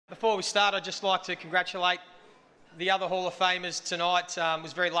before we start, I'd just like to congratulate the other Hall of Famers tonight.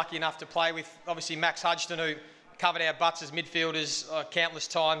 Was very lucky enough to play with, obviously, Max Hudson, who covered our butts as midfielders countless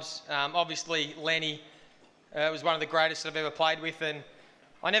times. Obviously, Lenny was one of the greatest that I've ever played with, and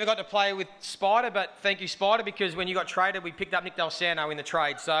I never got to play with Spider, but thank you, Spider, because when you got traded, we picked up Nick Dalsano in the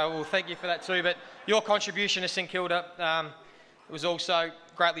trade, so we'll thank you for that too. But your contribution to St Kilda was also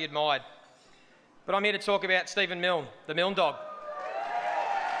greatly admired. But I'm here to talk about Stephen Milne, the Milne dog.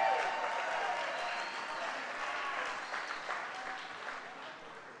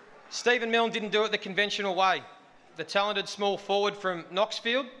 Stephen Milne didn't do it the conventional way. The talented small forward from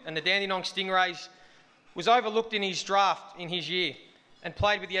Knoxfield and the Dandenong Stingrays was overlooked in his draft in his year and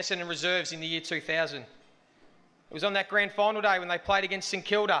played with the Essendon Reserves in the year 2000. It was on that grand final day when they played against St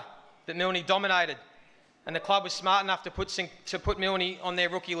Kilda that Milne dominated, and the club was smart enough to put Milne on their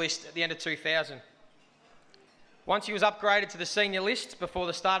rookie list at the end of 2000. Once he was upgraded to the senior list before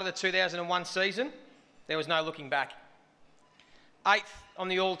the start of the 2001 season, there was no looking back. 8th on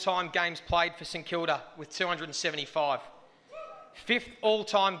the all-time games played for St Kilda with 275. 5th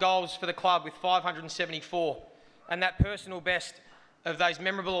all-time goals for the club with 574. And that personal best of those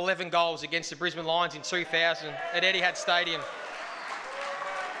memorable 11 goals against the Brisbane Lions in 2000 at Etihad Stadium.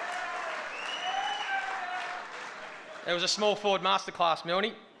 It was a small forward masterclass,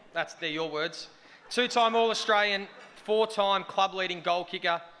 Milne. They're your words. 2-time All-Australian, 4-time club-leading goal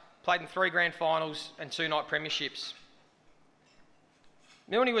kicker, played in 3 grand finals and 2 night premierships.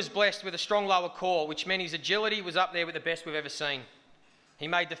 Milne was blessed with a strong lower core, which meant his agility was up there with the best we've ever seen. He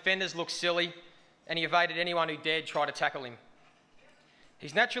made defenders look silly, and he evaded anyone who dared try to tackle him.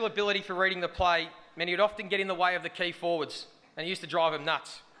 His natural ability for reading the play meant he would often get in the way of the key forwards, and it used to drive him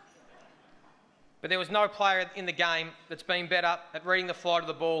nuts. But there was no player in the game that's been better at reading the flight of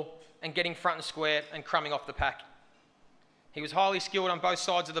the ball and getting front and square and crumbing off the pack. He was highly skilled on both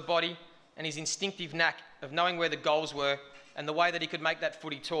sides of the body, and his instinctive knack of knowing where the goals were and the way that he could make that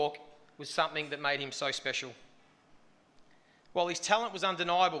footy talk was something that made him so special. While his talent was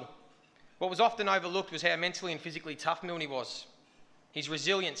undeniable, what was often overlooked was how mentally and physically tough Milne was. His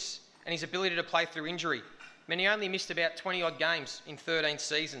resilience and his ability to play through injury meant he only missed about 20-odd games in 13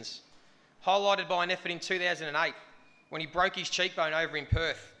 seasons, highlighted by an effort in 2008 when he broke his cheekbone over in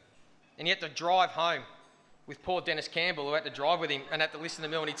Perth, and he had to drive home with poor Dennis Campbell, who had to drive with him and had to listen to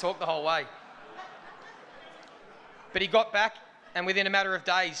Milne talk the whole way. But he got back, and within a matter of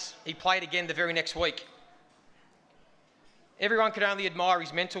days, he played again the very next week. Everyone could only admire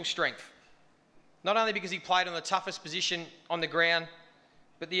his mental strength, not only because he played on the toughest position on the ground,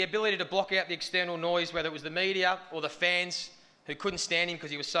 but the ability to block out the external noise, whether it was the media or the fans who couldn't stand him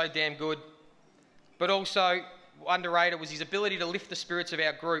because he was so damn good. But also, underrated was his ability to lift the spirits of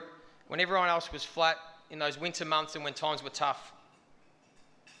our group when everyone else was flat in those winter months and when times were tough.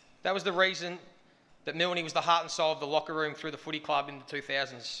 That was the reason that Milne was the heart and soul of the locker room through the footy club in the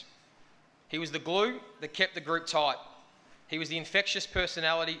 2000s. He was the glue that kept the group tight. He was the infectious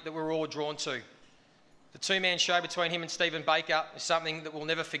personality that we were all drawn to. The 2-man show between him and Stephen Baker is something that we'll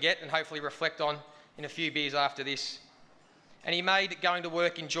never forget and hopefully reflect on in a few beers after this. And he made going to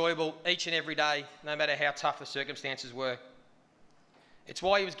work enjoyable each and every day, no matter how tough the circumstances were. It's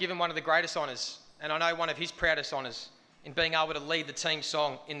why he was given one of the greatest honours, and I know one of his proudest honours, in being able to lead the team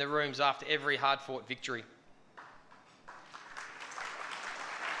song in the rooms after every hard-fought victory.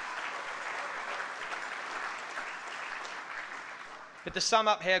 But to sum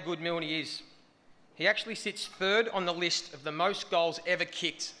up how good Milne is, he actually sits 3rd on the list of the most goals ever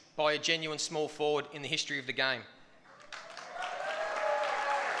kicked by a genuine small forward in the history of the game.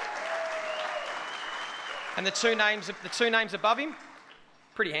 And the two names above him,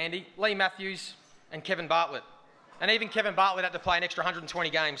 pretty handy, Lee Matthews and Kevin Bartlett. And even Kevin Bartlett had to play an extra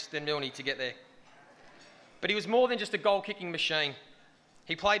 120 games than Milne to get there. But he was more than just a goal-kicking machine.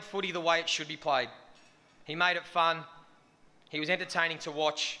 He played footy the way it should be played. He made it fun. He was entertaining to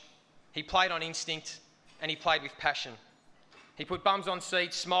watch. He played on instinct, and he played with passion. He put bums on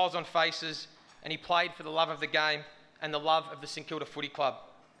seats, smiles on faces, and he played for the love of the game and the love of the St Kilda Footy Club.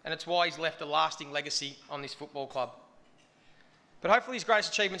 And it's why he's left a lasting legacy on this football club. But hopefully his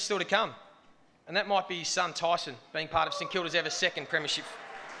greatest achievement's still to come. And that might be his son Tyson, being part of St Kilda's ever second premiership.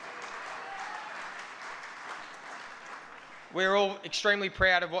 We're all extremely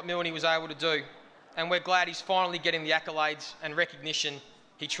proud of what Milne was able to do, and we're glad he's finally getting the accolades and recognition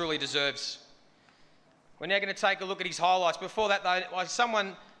he truly deserves. We're now going to take a look at his highlights. Before that, though,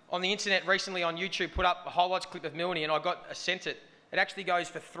 someone on the internet recently on YouTube put up a highlights clip of Milne, and I sent it. It actually goes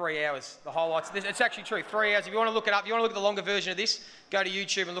for 3 hours, the highlights. It's actually true, 3 hours. If you want to look it up, if you want to look at the longer version of this, go to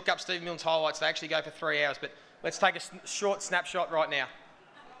YouTube and look up Stephen Milne's highlights. They actually go for 3 hours. But let's take a short snapshot right now.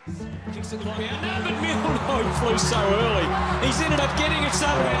 Kicks it long out. No, but Milne flew so early. He's ended up getting it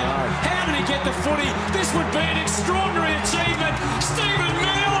somehow. How did he get the footy? This would be an extraordinary achievement. Stephen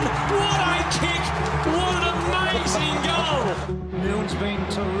Milne, what a kick. What an amazing goal. Milne's been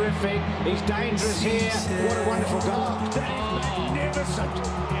terrific. He's dangerous here. What a wonderful goal. Magnificent.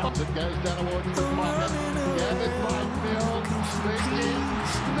 It goes down towards the pocket. Gathered by Milne.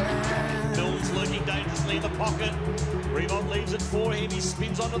 Milne's lurking dangerously in the pocket. Revon leaves it for him. He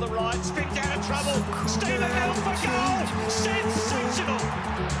spins onto the right. Spins out of trouble. Stephen Milne for goal. Sensational.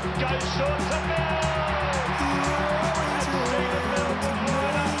 Goes short to Milne. And Stephen Milne for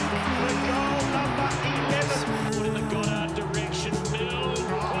goal number 11. Put in the Goddard direction. Milne.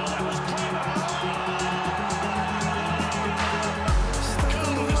 Oh, that was clever.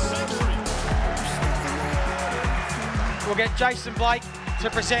 Goal of the century. We'll get Jason Blake to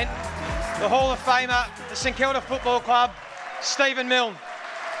present the Hall of Famer, the St Kilda Football Club, Stephen Milne.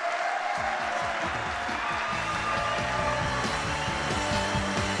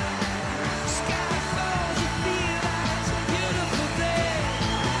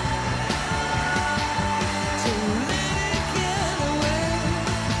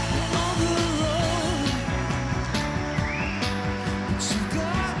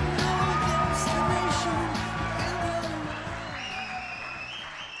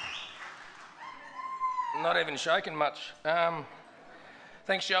 Not even shaking much.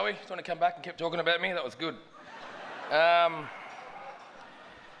 Thanks, Joey. Do you want to come back and keep talking about me? That was good. Yeah,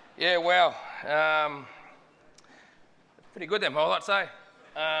 well, pretty good then, I'd say.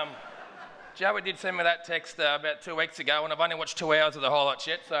 Joey did send me that text about 2 weeks ago, and I've only watched 2 hours of the highlights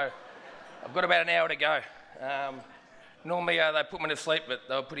yet, so I've got about an hour to go. Normally they put me to sleep, but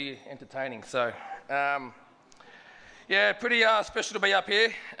they were pretty entertaining. So, yeah, pretty special to be up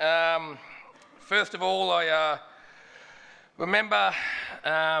here. First of all, I remember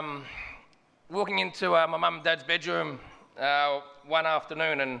walking into my mum and dad's bedroom one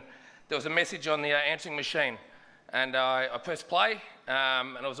afternoon, and there was a message on the answering machine, and I pressed play,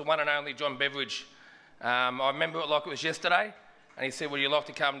 and it was the one and only John Beveridge. I remember it like it was yesterday, and he said, "Would you like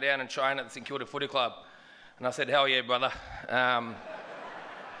to come down and train at the St Kilda Footy Club?" And I said, "Hell yeah, brother." I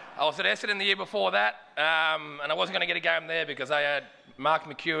was at Essendon the year before that, and I wasn't going to get a game there because I had Mark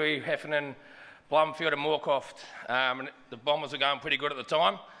McCurry, Heffernan, Blumfield and Moorcroft, and the Bombers were going pretty good at the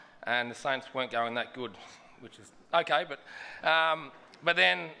time, and the Saints weren't going that good, which is okay. But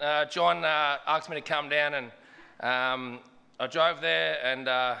then John asked me to come down, and I drove there, and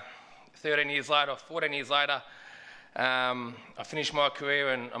 14 years later, I finished my career,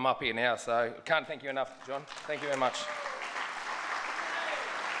 and I'm up here now. So I can't thank you enough, John. Thank you very much.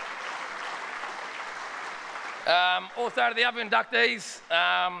 Also to the other inductees,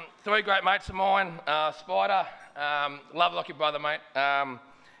 3 great mates of mine, Spider, love like your brother, mate.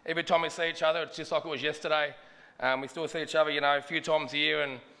 Every time we see each other, it's just like it was yesterday. We still see each other, you know, a few times a year,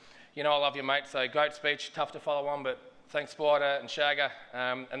 and, you know, I love you, mate. So great speech, tough to follow on, but thanks, Spider and Shagger,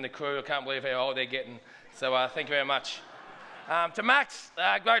 and the crew. I can't believe how old they're getting. So thank you very much. To Max,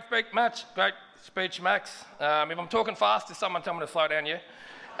 great speech, Max. If I'm talking fast, just someone tell me to slow down, yeah?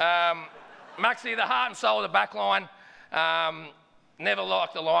 Maxie, the heart and soul of the back line. Never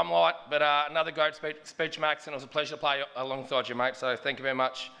liked the limelight, but another great speech, Max, and it was a pleasure to play alongside you, mate, so thank you very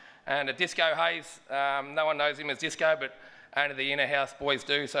much. And Disco Hayes, no one knows him as Disco, but only the inner house boys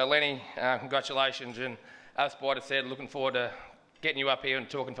do. So Lenny, congratulations, and as Spider said, looking forward to getting you up here and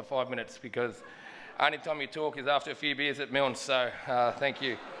talking for 5 minutes, because only time you talk is after a few beers at Milne, so thank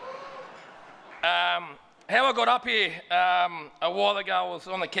you. How I got up here, a while ago I was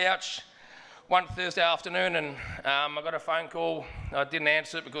on the couch one Thursday afternoon, and I got a phone call. I didn't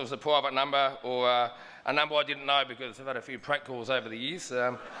answer it because it was a private number, or a number I didn't know because I've had a few prank calls over the years.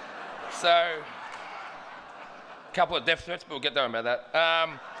 So, a couple of death threats, but we'll get there about that.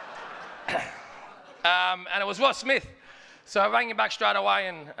 And it was Ross Smith. So I rang him back straight away,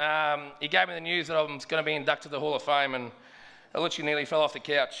 and he gave me the news that I was going to be inducted to the Hall of Fame, and I literally nearly fell off the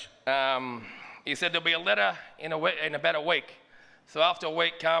couch. He said there'll be a letter in about a week. So after a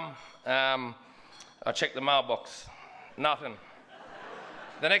week come, I checked the mailbox, nothing.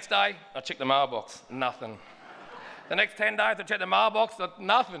 The next day, I checked the mailbox, nothing. The next 10 days, I checked the mailbox,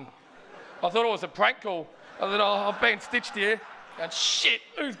 nothing. I thought it was a prank call. I thought, oh, I've been stitched here. And shit,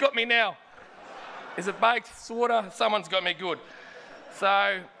 who's got me now? Is it baked, sorta? Someone's got me good. So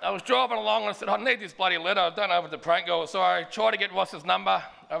I was driving along and I said, I need this bloody letter. I don't know if it's a prank call. So I tried to get Ross's number.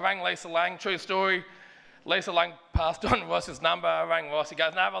 I rang Lisa Lang, true story. Lisa Lang passed on Ross's number. I rang Ross. He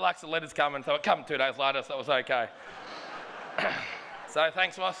goes, no, relax, the letter's coming. So it came 2 days later, so it was okay. So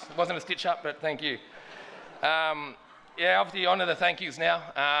thanks, Ross. It wasn't a stitch up, but thank you. Yeah, obviously on to the thank yous now.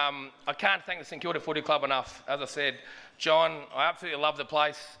 I can't thank the St Kilda Footy Club enough. As I said, John, I absolutely love the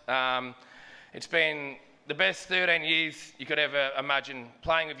place. It's been the best 13 years you could ever imagine,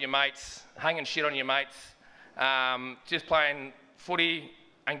 playing with your mates, hanging shit on your mates, just playing footy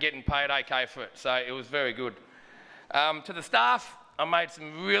and getting paid okay for it. So it was very good. To the staff, I made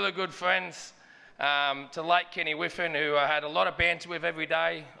some really good friends. To late Kenny Whiffen, who I had a lot of banter with every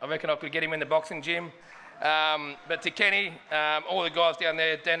day. I reckon I could get him in the boxing gym. But to Kenny, all the guys down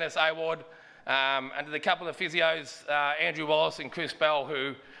there, Dennis, Award, and to the couple of physios, Andrew Wallace and Chris Bell,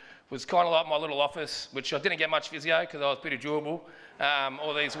 who was kind of like my little office, which I didn't get much physio because I was pretty durable.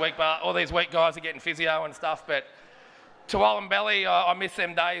 All these weak guys are getting physio and stuff. But to Owen Belly, I miss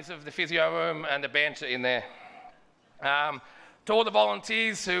them days of the physio room and the banter in there. To all the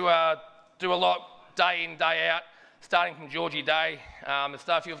volunteers who do a lot day in, day out, starting from Georgie Day. The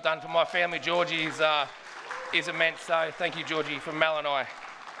stuff you've done for my family, Georgie, is immense. So thank you, Georgie, from Mal and I.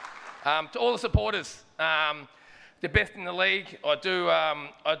 To all the supporters, the best in the league.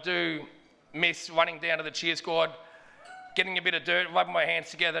 I do miss running down to the cheer squad, getting a bit of dirt, rubbing my hands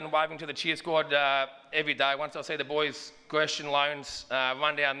together and waving to the cheer squad every day. Once I see the boys, Gresham, Loans,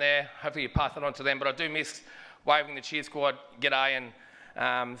 run down there, hopefully you pass it on to them. But I do miss waving the cheer squad, g'day,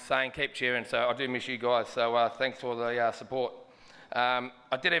 and saying keep cheering. So I do miss you guys. So thanks for the support. I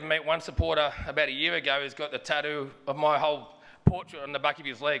did even meet one supporter about a year ago who's got the tattoo of my whole portrait on the back of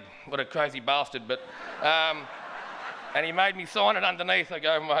his leg. What a crazy bastard. But and he made me sign it underneath. I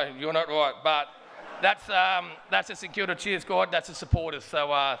go, mate, you're not right. But that's a St Kilda cheer squad. That's the supporters.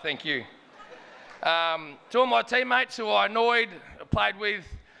 So thank you. To all my teammates who I annoyed, played with,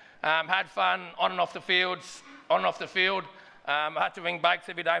 had fun on and off the fields, on and off the field. I had to ring Bakes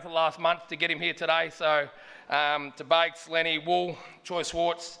every day for the last month to get him here today. So to Bakes, Lenny, Wool, Troy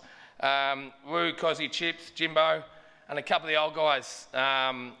Swartz, Roo, Cozzy, Chips, Jimbo, and a couple of the old guys.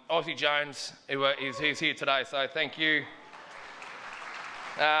 Ozzy Jones, who's here today. So thank you.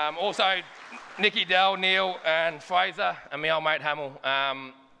 Also, Nicky Dell, Neil, and Fraser, and my old mate Hamill.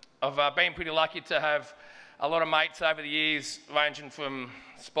 I've been pretty lucky to have a lot of mates over the years, ranging from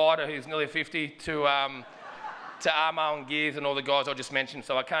Spider, who's nearly 50, to Armo and Gears and all the guys I just mentioned.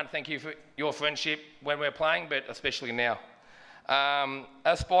 So I can't thank you for your friendship when we're playing, but especially now.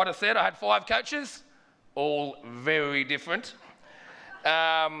 As Spider said, I had 5 coaches, all very different.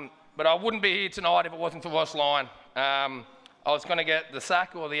 But I wouldn't be here tonight if it wasn't for Ross Lyon. I was going to get the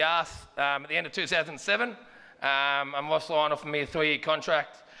sack or the arse at the end of 2007, and Ross Lyon offered me a 3-year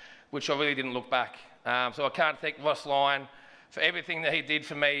contract, which I really didn't look back. So I can't thank Ross Lyon for everything that he did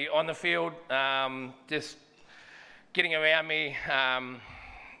for me on the field, just getting around me,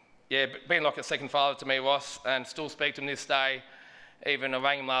 being like a second father to me, Ross, and still speak to him this day. Even I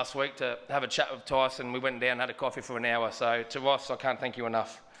rang him last week to have a chat with Tyson. We went down and had a coffee for an hour. So to Ross, I can't thank you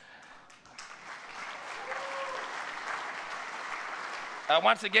enough.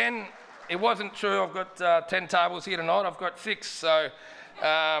 Once again, it wasn't true. I've got 10 tables here tonight. I've got 6. So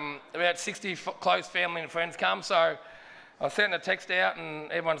about 60 close family and friends come. So I sent a text out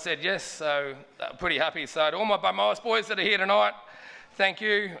and everyone said yes. So pretty happy. So to all my Beaumaris boys that are here tonight, thank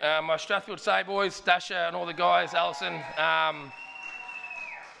you. My Strathfield Say boys, Dasher and all the guys, Alison.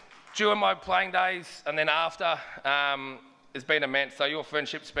 During my playing days and then after, it's been immense. So your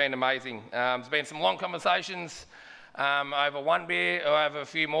friendship's been amazing. There's been some long conversations over one beer or over a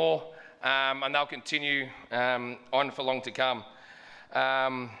few more, and they'll continue on for long to come.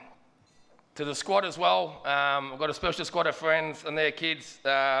 To the squad as well, I've got a special squad of friends and their kids,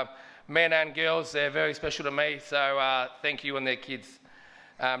 men and girls. They're very special to me, so thank you and their kids.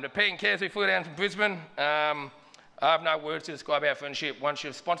 To Pete and Kez, we flew down from Brisbane. I have no words to describe our friendship. Once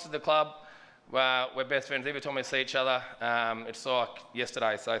you've sponsored the club, we're best friends. Every time we see each other, it's like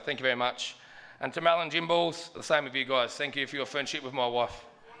yesterday. So thank you very much. And to Mal and Jim Balls, the same with you guys. Thank you for your friendship with my wife.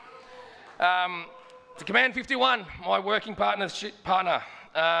 To Command 51, my working partner.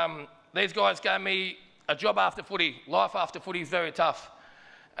 These guys gave me a job after footy. Life after footy is very tough.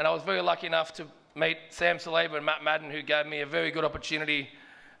 And I was very lucky enough to meet Sam Saliba and Matt Madden, who gave me a very good opportunity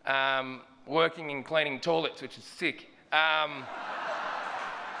working and cleaning toilets, which is sick.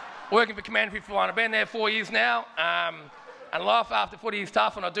 Working for Command 51. I've been there 4 years now. And life after footy is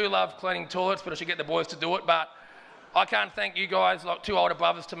tough, and I do love cleaning toilets, but I should get the boys to do it. But I can't thank you guys, like 2 older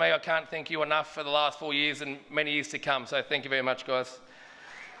brothers to me. I can't thank you enough for the last 4 years and many years to come. So thank you very much, guys.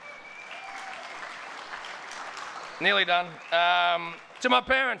 Nearly done. To my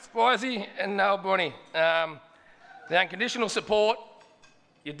parents, Bryzy and Bonnie, the unconditional support.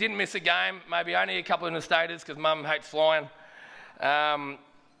 You didn't miss a game, maybe only a couple in the staters because Mum hates flying.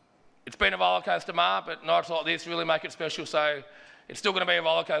 it's been a roller coaster, Ma, but nights like this really make it special. So it's still going to be a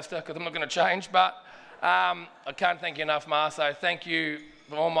roller coaster because I'm not going to change. But I can't thank you enough, Ma. So thank you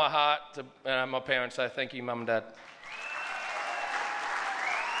from all my heart to my parents. So thank you, Mum and Dad.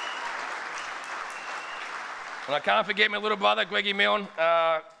 And I can't forget my little brother, Greggy Milne.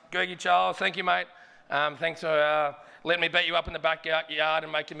 Greggy Charles, thank you, mate. Thanks for letting me beat you up in the backyard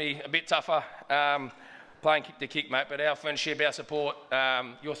and making me a bit tougher. Playing kick to kick, mate, but our friendship, our support,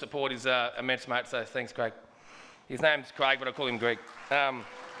 your support is immense, mate, so thanks, Craig. His name's Craig, but I call him Greg.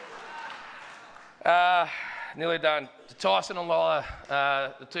 Nearly done. To Tyson and Lola,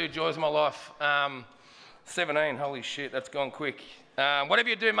 the two joys of my life. 17, holy shit, that's gone quick. Whatever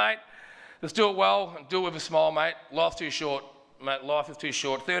you do, mate, just do it well and do it with a smile, mate. Life's too short, mate, life is too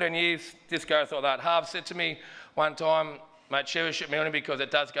short. 13 years, just goes like that. Harv said to me one time, mate, cherish it, Milne, because it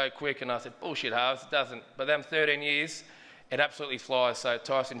does go quick. And I said, bullshit, Harves, it doesn't. But them 13 years, it absolutely flies. So,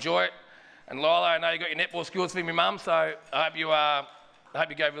 Tyson, enjoy it. And Lila, I know you got your netball skills for me, Mum, so I hope you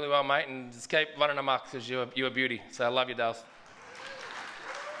go really well, mate, and just keep running amok because you're a beauty. So I love you, Dales.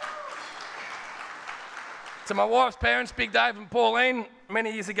 To my wife's parents, Big Dave and Pauline,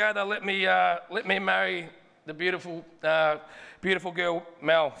 many years ago they let me marry the beautiful girl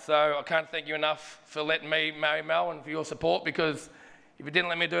Mel. So I can't thank you enough for letting me marry Mel and for your support, because if you didn't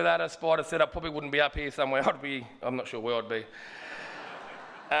let me do that, as Spider said, I probably wouldn't be up here somewhere. I'm not sure where I'd be.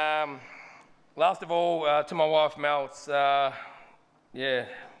 Last of all, to my wife Mel, it's high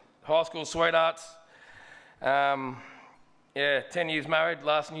school sweethearts. 10 years married,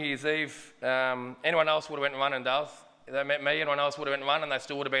 last New Year's Eve. Anyone else would have went and running, Dales. If they met me, anyone else would have went and running, they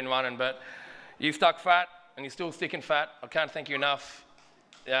still would have been running. But you stuck fat, and you're still sticking fat. I can't thank you enough.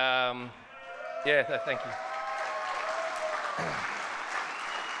 Thank you.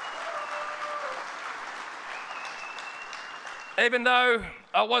 Even though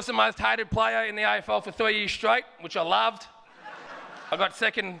I was the most hated player in the AFL for 3 years straight, which I loved, I got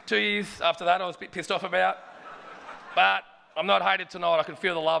second 2 years after that I was a bit pissed off about. But I'm not hated tonight, I can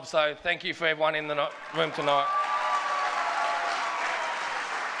feel the love, so thank you for everyone in the room tonight.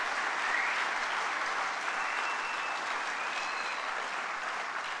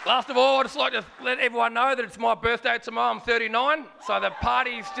 Last of all, I'd just like to let everyone know that it's my birthday tomorrow. I'm 39, so the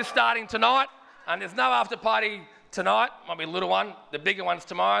party's just starting tonight, and there's no after party tonight. Might be a little one. The bigger one's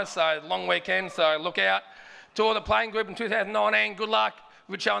tomorrow, so long weekend, so look out. To all the playing group in 2019, good luck.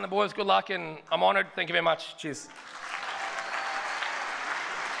 Richo and the boys, good luck, and I'm honoured. Thank you very much. Cheers.